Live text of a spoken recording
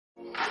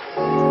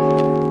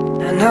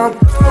no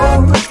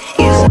gold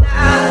is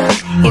not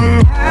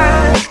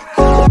enough.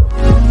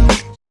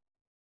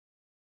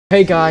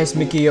 Hey guys,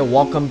 Mickey here.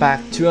 Welcome back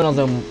to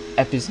another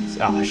episode.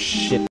 Oh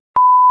shit.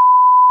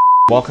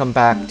 Welcome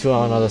back to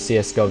another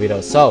CSGO video.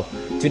 So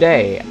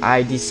today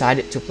I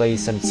decided to play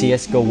some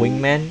CSGO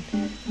Wingman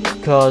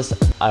because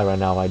I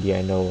ran out of idea.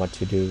 I know what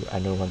to do. I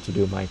don't want to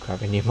do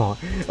Minecraft anymore.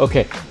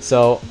 Okay,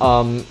 so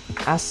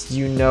as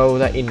you know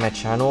that in my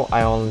channel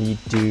I only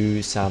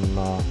do some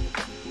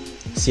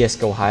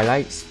CSGO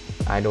highlights.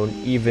 I don't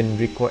even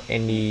record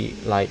any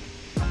like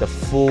the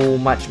full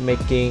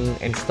matchmaking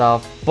and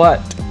stuff,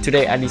 but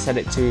today I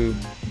decided to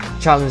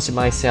challenge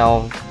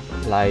myself,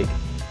 like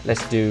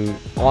let's do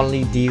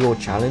only Deagle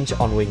challenge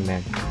on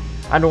Wingman.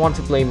 I don't want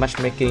to play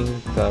matchmaking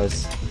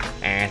because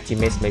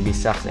teammates maybe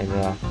sucks, and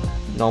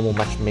normal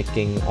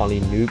matchmaking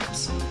only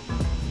noobs,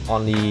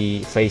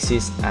 only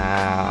faces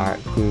are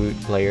good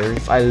players.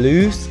 If I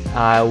lose,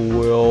 I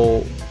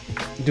will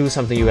do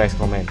something you guys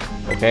comment.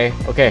 Okay,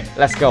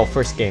 let's go.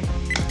 First game.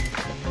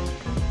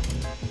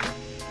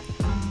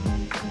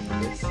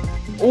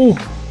 Oh,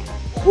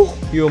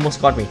 you almost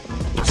got me.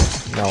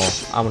 No,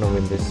 I'm gonna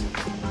win this.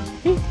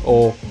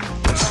 Oh,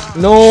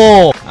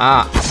 no!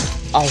 Ah,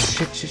 oh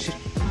shit.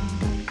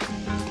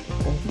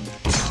 Oh.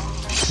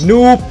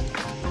 Noob!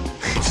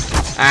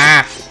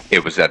 Ah!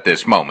 It was at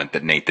this moment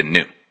that Nathan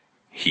knew.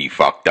 He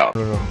fucked up.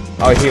 No.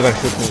 Oh, he gonna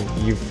shoot me,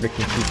 you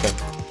freaking cheater.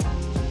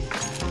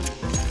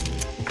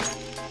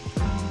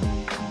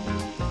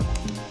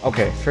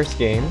 Okay, first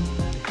game.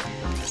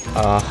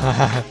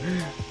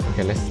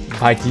 Okay, let's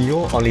buy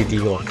Deagle, only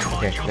Deagle.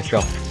 Okay, let's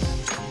go.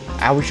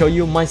 I will show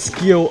you my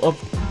skill of.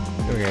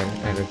 Okay,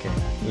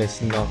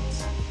 let's not.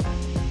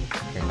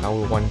 Okay, I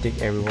will one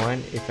dig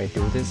everyone. If I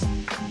do this,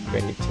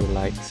 you need to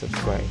like,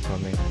 subscribe,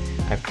 comment.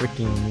 I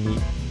freaking need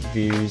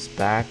views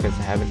back because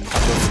I haven't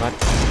uploaded much.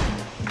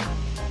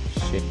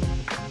 Shit.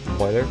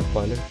 Boiler.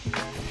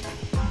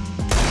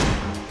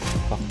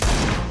 Fuck.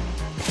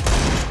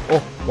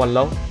 Oh, one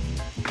low.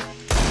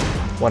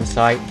 One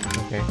side.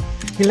 Okay.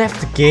 He left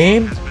the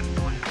game.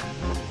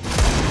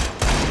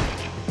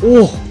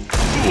 Oh!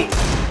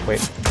 Wait,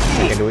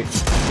 I can do it.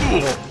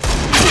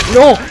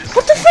 No!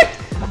 What the frick?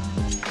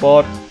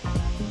 But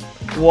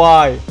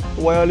why?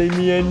 Why only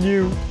me and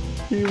you?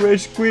 He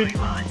rage quit.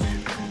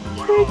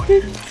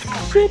 Freaking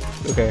shit.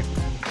 Okay,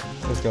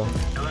 let's go.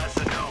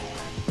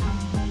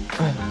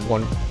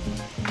 One.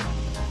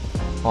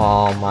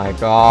 Oh my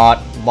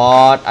god,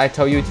 bot! I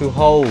tell you to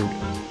hold.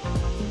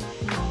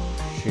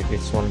 Shit,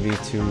 it's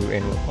 1v2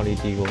 and only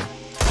Deagle.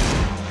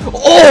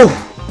 Oh!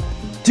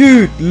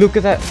 Dude, look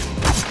at that.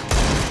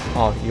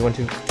 Oh, you want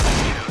to?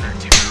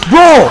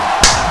 Bro!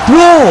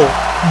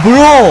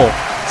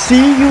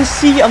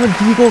 See, I'm a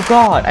Deagle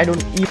god. I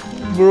don't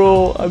even.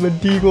 Bro, I'm a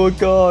Deagle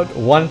god.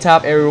 One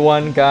tap,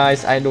 everyone,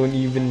 guys. I don't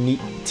even need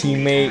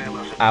teammate.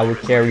 I will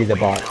carry the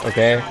bot.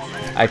 Okay,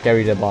 I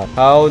carry the bot.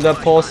 Hold the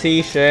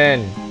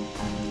position.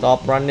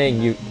 Stop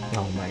running, you.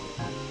 Oh my.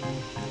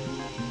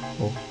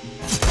 Oh.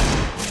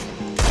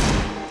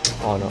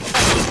 Oh no.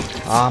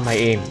 Ah, my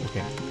aim.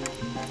 Okay.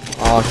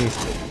 Oh, he's.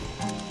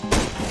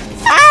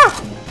 Ah!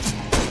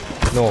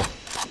 No.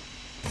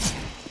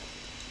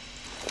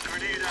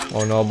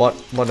 Oh no, bot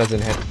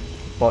doesn't have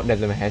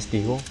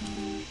Deagle.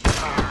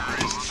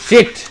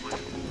 Shit!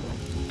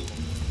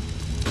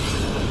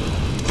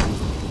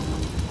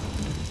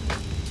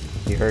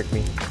 He hurt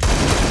me.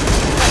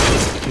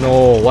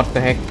 No, what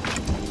the heck?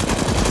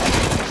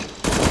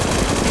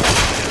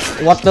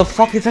 What the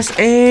fuck is that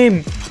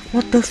aim?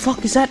 What the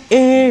fuck is that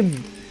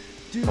aim?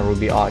 One will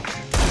be arch.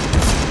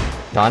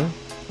 Done?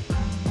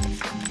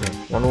 Yeah.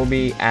 One will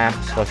be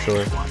abs for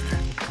sure.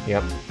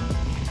 Yep.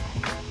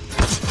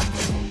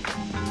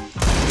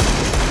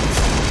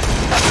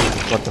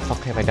 What the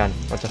fuck have I done?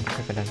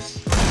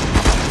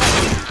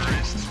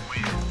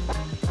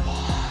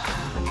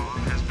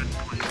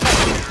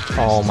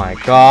 Oh my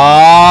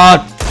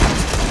god!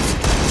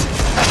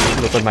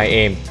 Look at my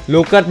aim.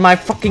 Look at my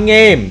fucking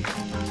aim!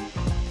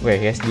 Wait,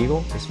 he has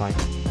Deagle? It's fine.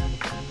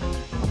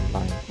 I'm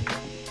fine.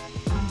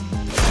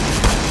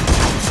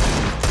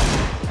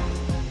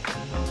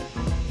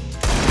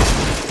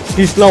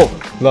 He's low.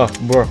 Look,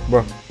 bro.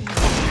 Woo!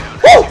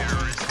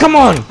 Come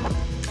on!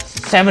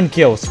 7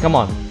 kills. Come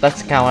on.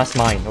 Let's count as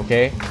mine,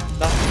 okay?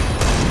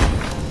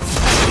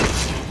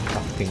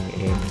 Fucking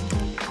aim.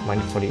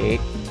 -48.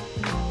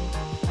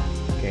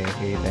 Okay,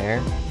 here,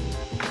 there.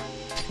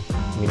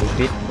 Mini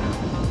bit.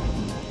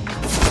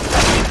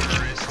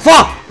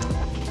 Fuck!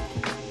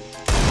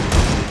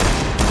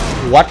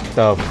 What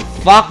the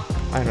fuck?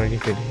 I don't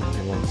even hit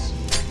him once.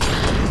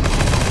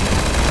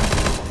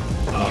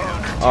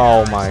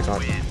 Oh my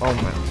god. Oh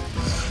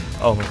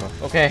my god.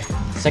 Okay,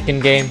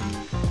 second game.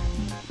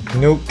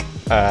 Nuke.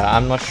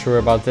 I'm not sure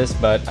about this,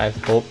 but I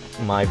hope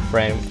my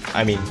friend,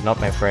 I mean not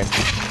my friend,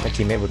 my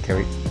teammate will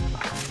carry.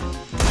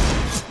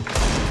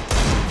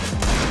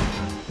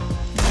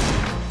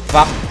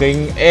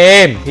 Fucking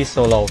aim! He's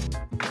so low.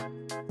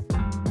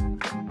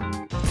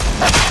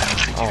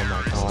 Oh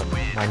my god,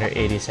 minor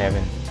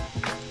 87.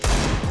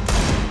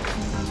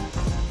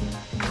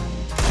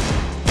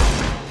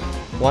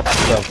 What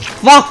the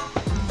fuck?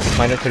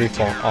 Minus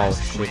 34. Oh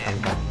shit,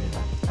 I'm done.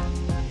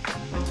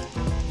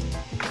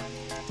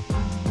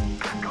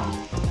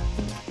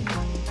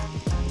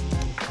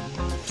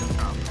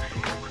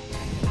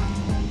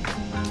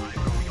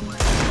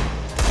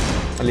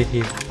 At least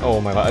he,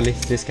 oh my god, at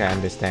least this guy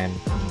understand.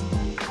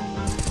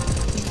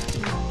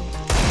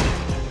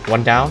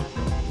 One down.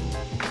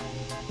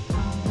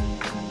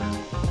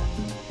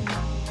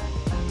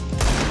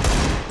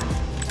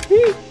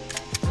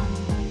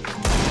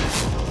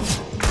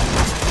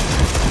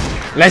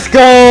 Let's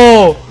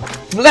go!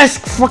 Let's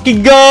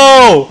fucking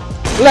go!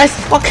 Let's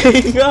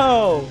fucking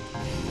go!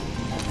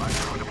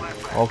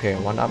 Okay,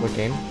 one up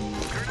again.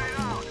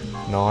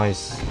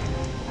 Nice.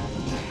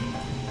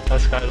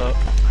 That's Skype.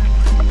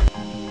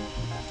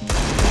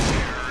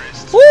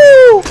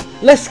 Woo!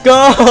 Let's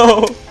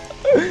go!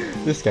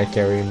 This guy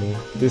carrying me.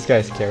 This guy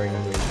is carrying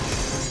me.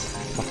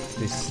 Fuck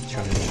this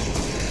Chinese.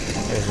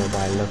 I don't know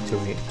why I love to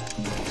hit.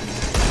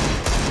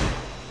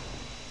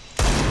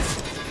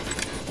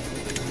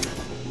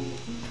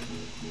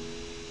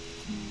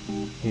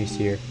 He's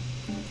here.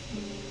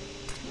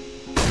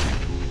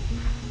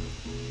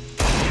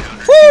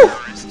 Woo!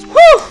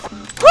 Woo!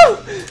 Woo!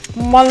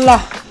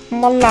 Mala!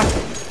 Mala!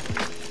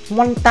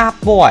 One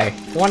tap, boy!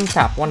 One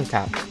tap, one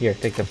tap. Here,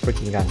 take the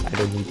freaking gun. I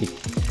don't need it.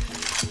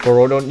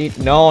 Bro, don't need.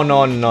 No,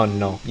 no, no,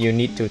 no. You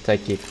need to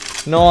take it.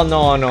 No,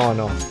 no, no,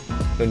 no.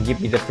 Don't give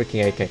me the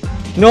freaking AK.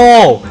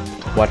 No!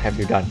 What have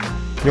you done?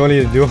 You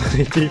only do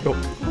Deagle.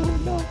 Oh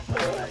no.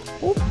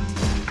 Oop.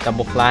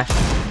 Double flash.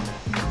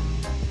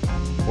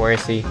 Where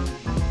is he?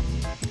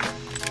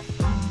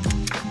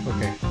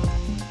 Okay.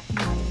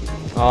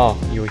 Oh,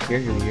 you were here,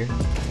 you were here.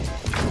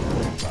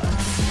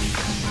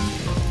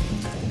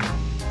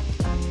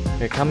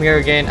 Okay, come here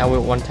again. I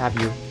will one tap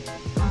you.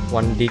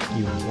 One dig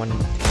you. One.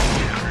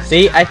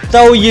 See, I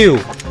told you!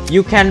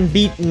 You can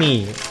beat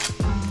me!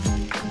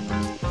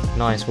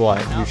 Nice,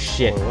 what? You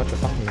shit. What the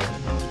fuck, man?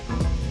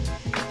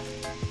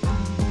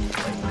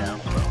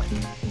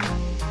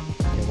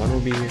 Okay, one will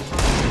be here.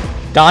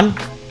 Done!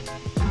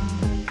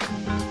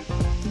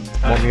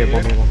 Bomb here,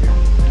 bomb here, bomb here.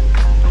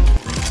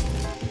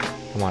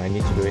 Come on, I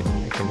need to do it.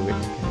 I can do it. I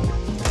can do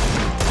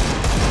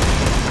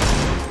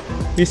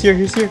it. He's here,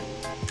 he's here.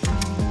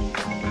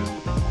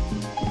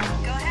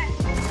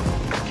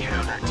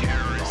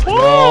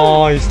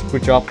 Nice!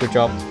 Good job, good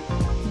job.